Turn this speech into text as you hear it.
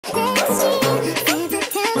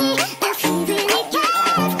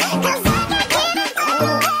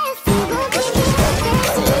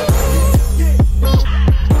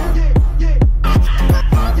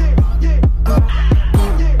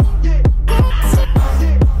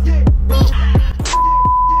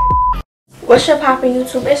What's up, poppin'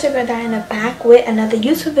 YouTube? It's your girl Dayana back with another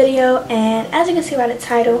YouTube video, and as you can see by the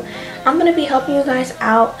title, I'm gonna be helping you guys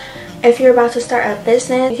out if you're about to start a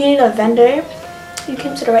business. If you need a vendor, you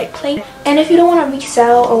came to the right place. And if you don't want to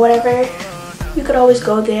resell or whatever, you could always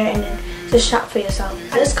go there and then just shop for yourself.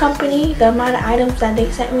 This company, the amount of items that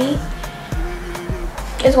they sent me,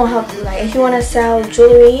 is gonna help you. Like if you want to sell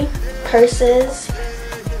jewelry, purses,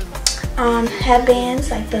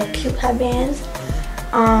 headbands, like the cute headbands,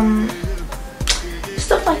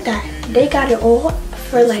 stuff like that, they got it all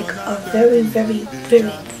for like a very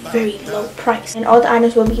low price. And all the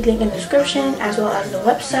items will be linked in the description as well as the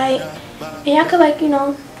website, and y'all could, like, you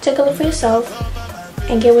know, take a look for yourself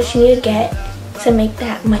and get what you need to get to make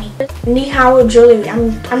that money. Nihaojewelry,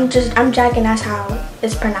 I'm jacking, that's how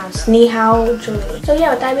it's pronounced, Nihaojewelry. So yeah,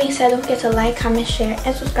 with that being said, don't forget to like, comment, share,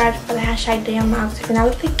 and subscribe for the hashtag Dayana. If you're not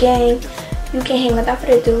with the gang, you can hang. Without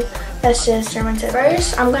further ado, let's just jump into it.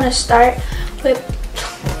 First, I'm gonna start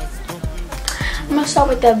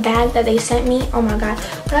with the bag that they sent me. Oh my god,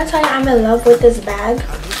 when I tell you I'm in love with this bag,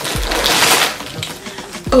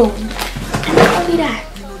 boom. And not only that,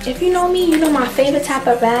 if you know me, you know my favorite type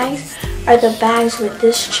of bags are the bags with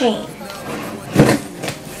this chain.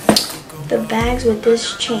 The bags with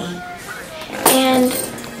this chain. And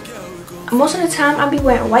most of the time I'll be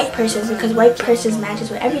wearing white purses because white purses matches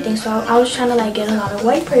with everything. So I was trying to like get a lot of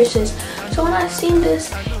white purses. So when I seen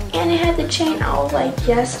this and it had the chain, I was like,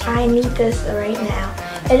 yes, I need this right now.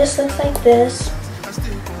 It just looks like this.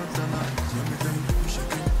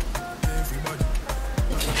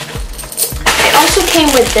 It also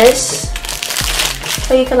came with this,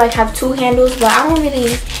 so you could like have two handles, but I don't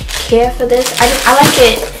really care for this. I like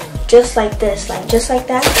it just like this, like just like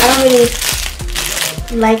that. I don't really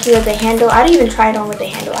like it with the handle. I didn't even try it on with the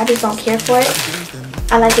handle. I just don't care for it.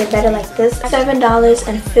 I like it better like this.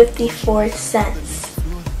 $7.54.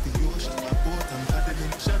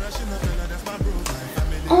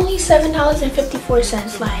 Only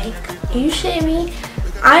 $7.54. Like, you shitting me?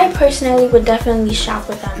 I personally would definitely shop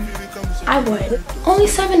with them. I would. Only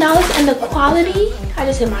 $7, and the quality, I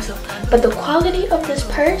just hit myself, but the quality of this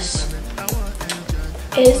purse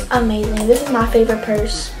is amazing. This is my favorite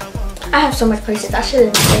purse. I have so much purses, I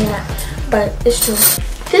shouldn't say that, but it's true.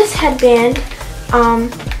 This headband,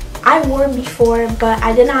 I wore before, but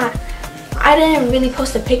I didn't really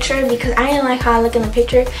post a picture because I didn't like how I look in the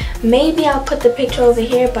picture. Maybe I'll put the picture over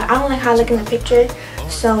here, but I don't like how I look in the picture,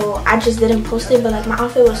 so I just didn't post it. But like, my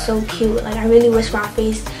outfit was so cute. Like, I really wish my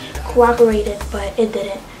face cooperated, but it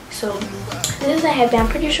didn't. So this is a headband. I'm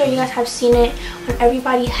pretty sure you guys have seen it on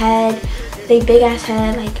everybody's head. They big ass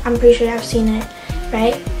head. Like, I'm pretty sure I've seen it,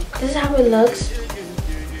 right? This is how it looks.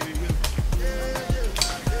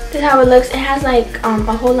 This is how it looks. It has like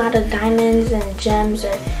a whole lot of diamonds and gems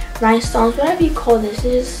or rhinestones, whatever you call this.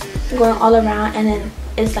 It's just going all around, and then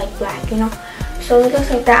it's like black, you know. So it looks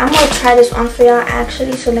like that. I'm gonna try this on for y'all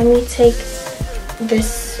actually. So let me take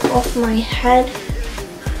this off my head.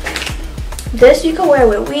 This you can wear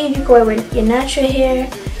with weave, you can wear with your natural hair.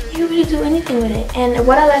 You can really do anything with it. And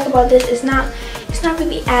what I like about this is it's not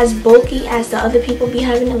really as bulky as the other people be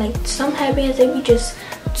having it. Like, some headbands, they be just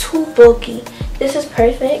too bulky. This is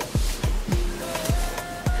perfect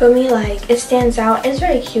for me. Like, it stands out. It's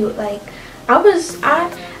very cute. Like, at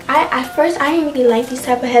first I didn't really like these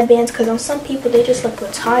type of headbands because on some people they just look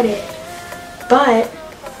retarded, but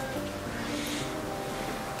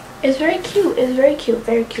it's very cute. It's very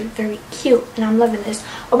cute, and I'm loving this.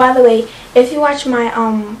 Oh, by the way, if you watch my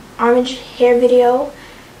orange hair video,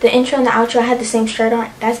 the intro and the outro, I had the same shirt on.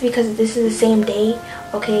 That's because this is the same day,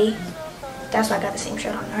 okay? That's why I got the same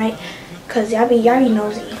shirt on, alright? Because y'all be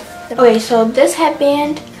nosy. Okay, so this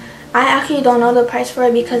headband, I actually don't know the price for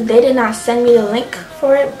it because they did not send me the link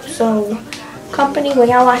for it. So, company, when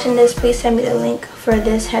y'all watching this, please send me the link for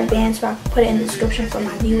this headband so I can put it in the description for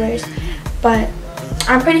my viewers. But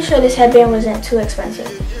I'm pretty sure this headband wasn't too expensive.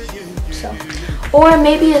 So, or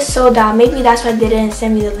maybe it's sold out. Maybe that's why they didn't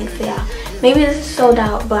send me the link for y'all. Maybe this is sold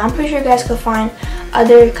out, but I'm pretty sure you guys could find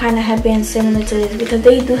other kind of headbands similar to this because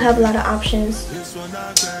they do have a lot of options.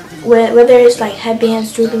 Whether it's like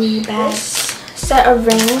headbands, jewelry, bags, set of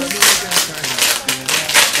rings.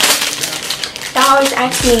 They always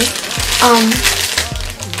ask me,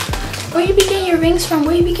 where you be getting your rings from?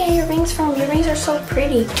 Where you be getting your rings from? Your rings are so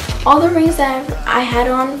pretty. All the rings that I had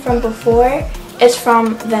on from before is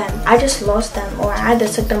from them. I just lost them, or I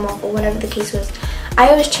just took them off, or whatever the case was. I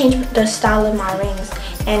always change the style of my rings,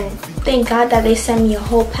 and thank God that they sent me a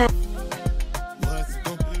whole pack.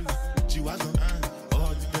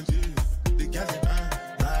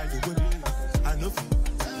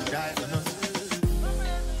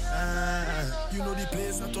 You know the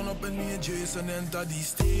place, I turn up and me and Jason enter the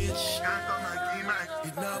stage.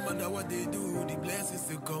 It no matter what they do, the blessings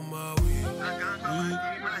to come our way.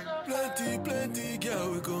 Plenty,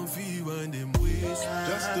 girl, we come feel when them ways.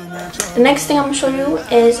 The next thing I'm gonna show you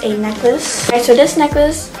is a necklace. Alright, so this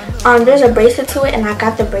necklace, there's a bracelet to it, and I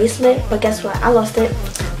got the bracelet, but guess what? I lost it.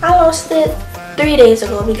 I lost it 3 days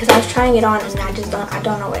ago because I was trying it on and I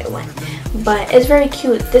don't know where it went. But it's very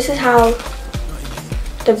cute. This is how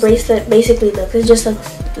the bracelet basically looks. It just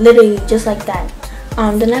looks literally just like that.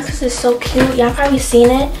 The necklace is so cute. Y'all probably seen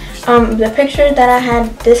it. The picture that I had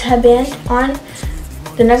this headband on,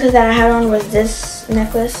 the necklace that I had on was this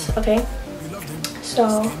necklace. Okay,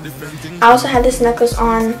 so I also had this necklace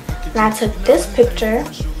on and I took this picture,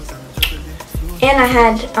 and I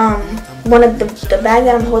had one of the bag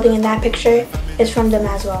that I'm holding in that picture is from them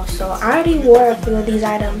as well. So I already wore a few of these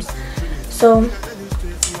items. So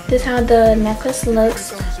this is how the necklace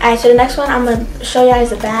looks. Alright, so the next one I'm gonna show you guys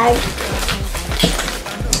the bag.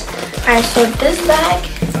 Alright, so this bag,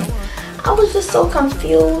 I was just so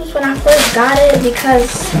confused when I first got it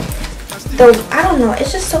because I don't know,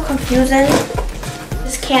 it's just so confusing.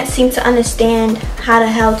 Just can't seem to understand how the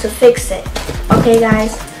hell to fix it. Okay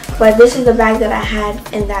guys, but this is the bag that I had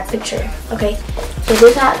in that picture. Okay, so this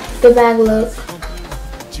is how the bag looks.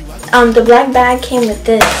 The black bag came with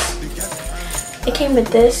this. It came with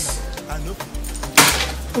this.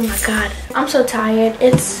 Oh my god, I'm so tired.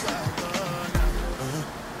 It's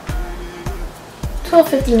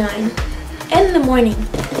 12:59 in the morning.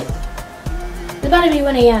 It's about to be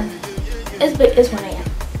 1 a.m. It's 1 a.m.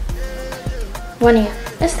 1 a.m.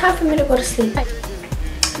 It's time for me to go to sleep.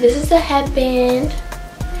 This is the headband.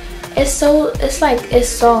 It's soft.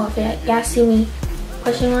 Y'all see me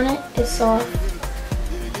pushing on it? It's soft.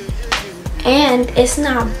 And it's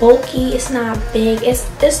not bulky, it's not big, it's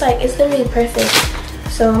literally perfect.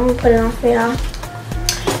 So I'm gonna put it on for y'all.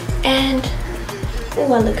 And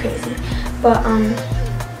oh, I look crazy. But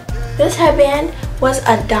this headband was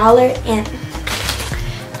 $1 and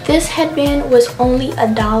this headband was only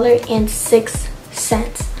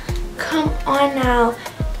 $1.06. Come on now.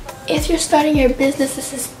 If you're starting your business,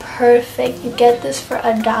 this is perfect. You get this for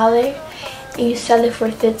 $1 and you sell it for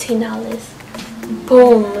 $15.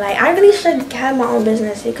 Boom. Like, I really should have my own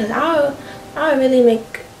business because I'll really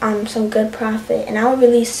make some good profit, and I would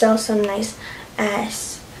really sell some nice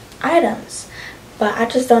ass items. But I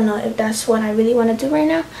just don't know if that's what I really want to do right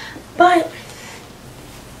now. But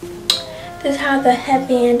this is how the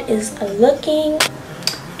headband is looking.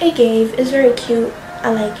 It's very cute.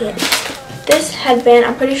 I like it. This headband,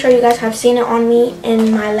 I'm pretty sure you guys have seen it on me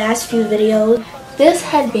in my last few videos. This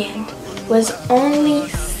headband was only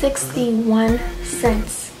 61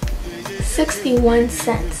 cents. 61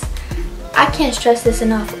 cents. I can't stress this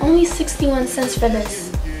enough. Only 61 cents for this.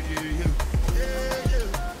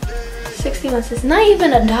 61 cents. Not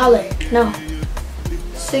even $1. No.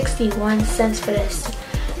 61 cents for this.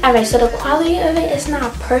 Alright, so the quality of it is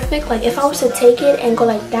not perfect. Like, if I was to take it and go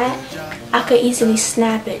like that, I could easily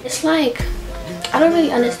snap it. It's like, I don't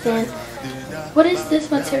really understand. What is this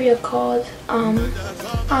material called? I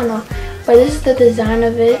don't know. But this is the design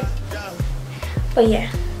of it. But yeah.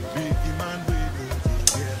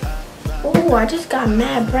 Oh, I just got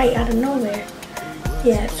mad bright out of nowhere.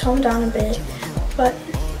 Yeah, toned down a bit. But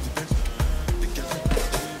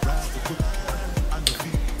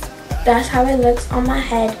that's how it looks on my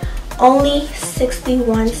head. Only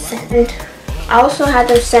 61 cents. And I also had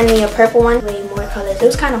them send me a purple one. Way more colors. It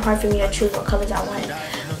was kind of hard for me to choose what colors I wanted.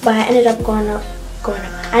 But I ended up going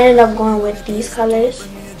with these colors.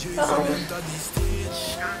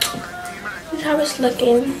 This is how it's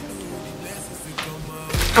looking.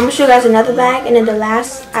 I'm gonna show you guys another bag, and then the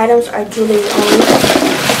last items are jewelry only.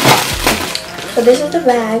 So this is the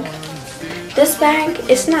bag. This bag,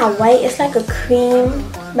 it's not white, it's like a cream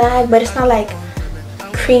bag, but it's not like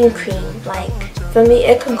cream. Like, for me,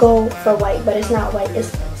 it could go for white, but it's not white.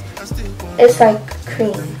 It's like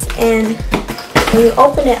cream. And when you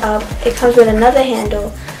open it up, it comes with another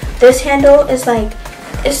handle. This handle is like,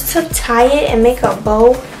 it's to tie it and make a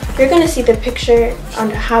bow. You're gonna see the picture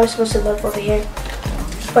on how it's supposed to look over here,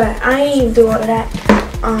 but I ain't do all of that.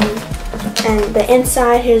 And the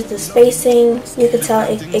inside, here's the spacing. You can tell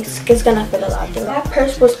it's gonna fit a lot. That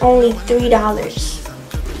purse was only $3.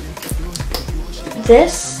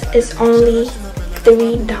 This is only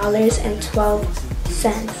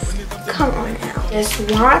 $3.12. Come on now. This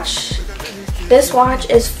watch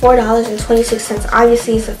is $4.26.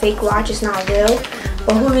 Obviously, it's a fake watch. It's not real.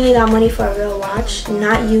 But who really got money for a real watch?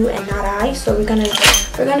 Not you and not I. So we're gonna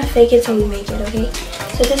fake it till we make it. Okay.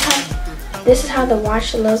 So this is how the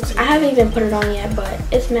watch looks. I haven't even put it on yet, but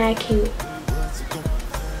it's mad cute.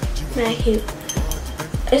 Mad cute.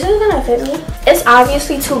 Is this gonna fit me? It's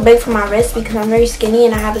obviously too big for my wrist because I'm very skinny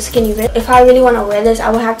and I have a skinny wrist. If I really want to wear this, I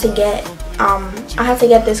would have to get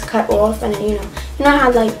this cut off, and then you know how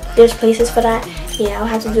like there's places for that. Yeah, I'll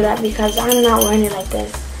have to do that because I'm not wearing it like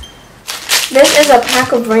this. This is a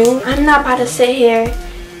pack of rings. I'm not about to sit here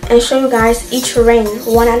and show you guys each ring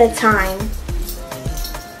one at a time.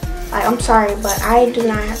 Like, I'm sorry, but I do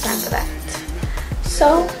not have time for that.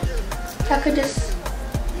 So I could just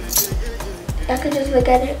look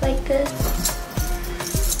at it like this.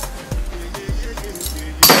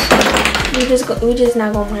 We just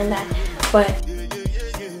not gonna mind that, but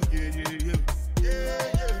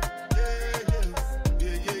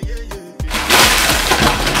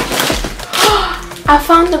I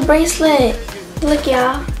found the bracelet. Look,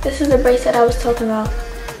 y'all, this is the bracelet I was talking about.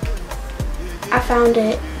 I found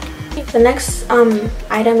it. The next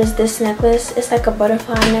item is this necklace. It's like a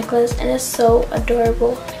butterfly necklace and it's so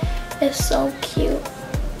adorable. It's so cute.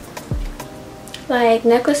 Like,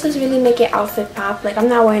 necklaces really make your outfit pop. Like, I'm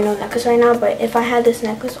not wearing no necklace right now, but if I had this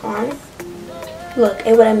necklace on, look,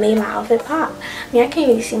 it would have made my outfit pop. I mean, I can't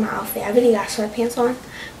really see my outfit. I really got sweatpants on,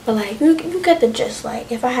 but like, you get the gist.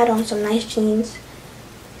 Like, if I had on some nice jeans,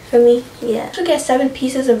 for me, yeah. You get 7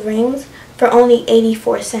 pieces of rings for only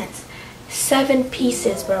 84 cents. 7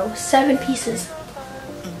 pieces, bro. 7 pieces.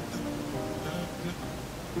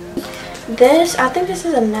 This, I think this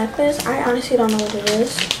is a necklace. I honestly don't know what it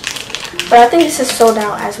is, but I think this is sold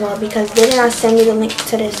out as well because they did not send me the link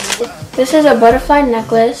to this. This is a butterfly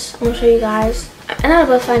necklace. I'm gonna show you guys. Not a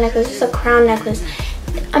butterfly necklace, it's a crown necklace.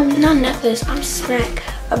 I'm not a necklace, I'm smack.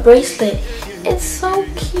 A bracelet. It's so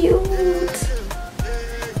cute.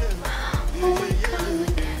 Oh my god,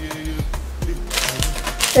 look at it.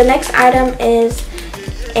 The next item is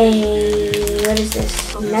what is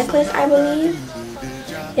this? A necklace, I believe.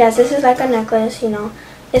 Yes, this is like a necklace, you know.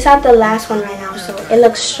 It's not the last one right now, so it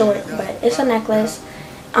looks short, but it's a necklace.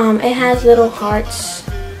 It has little hearts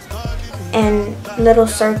and little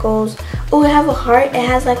circles. Oh, it has a heart. It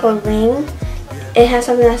has like a ring. It has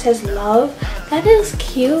something that says love. That is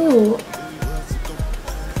cute.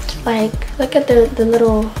 Like, look at the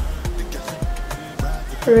little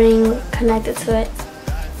ring connected to it.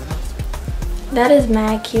 That is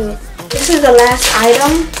mad cute. This is the last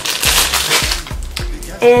item.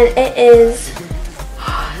 And it is,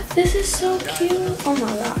 this is so cute. Oh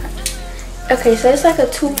my god. Okay, so it's like a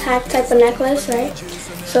 2-pack type of necklace, right?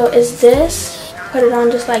 So it's this, put it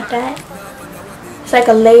on just like that. It's like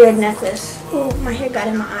a layered necklace. Oh, my hair got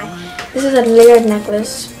in my eye. This is a layered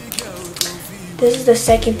necklace. This is the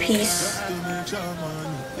second piece.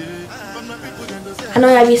 I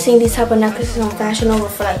know y'all be seeing these type of necklaces on Fashion Nova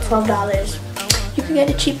for like $12. You can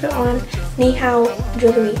get it cheaper on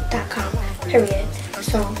Nihaojewelry.com, period.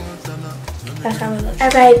 So that's how it looks.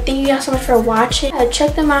 Alright, thank you guys so much for watching.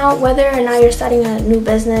 Check them out whether or not you're starting a new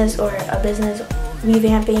business or a business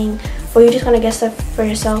revamping, or you just want to get stuff for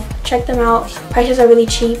yourself. Check them out. Prices are really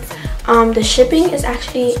cheap. The shipping is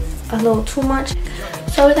actually a little too much.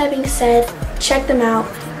 So with that being said, check them out.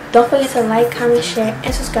 Don't forget to like, comment, share,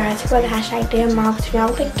 and subscribe. Take out the hashtag Dayana to be out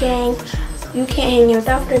with the gang. You can't hang here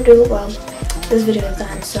without further ado. Well, this video is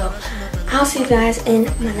done. So I'll see you guys in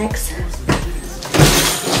my next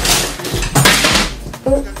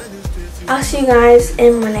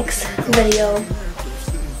video.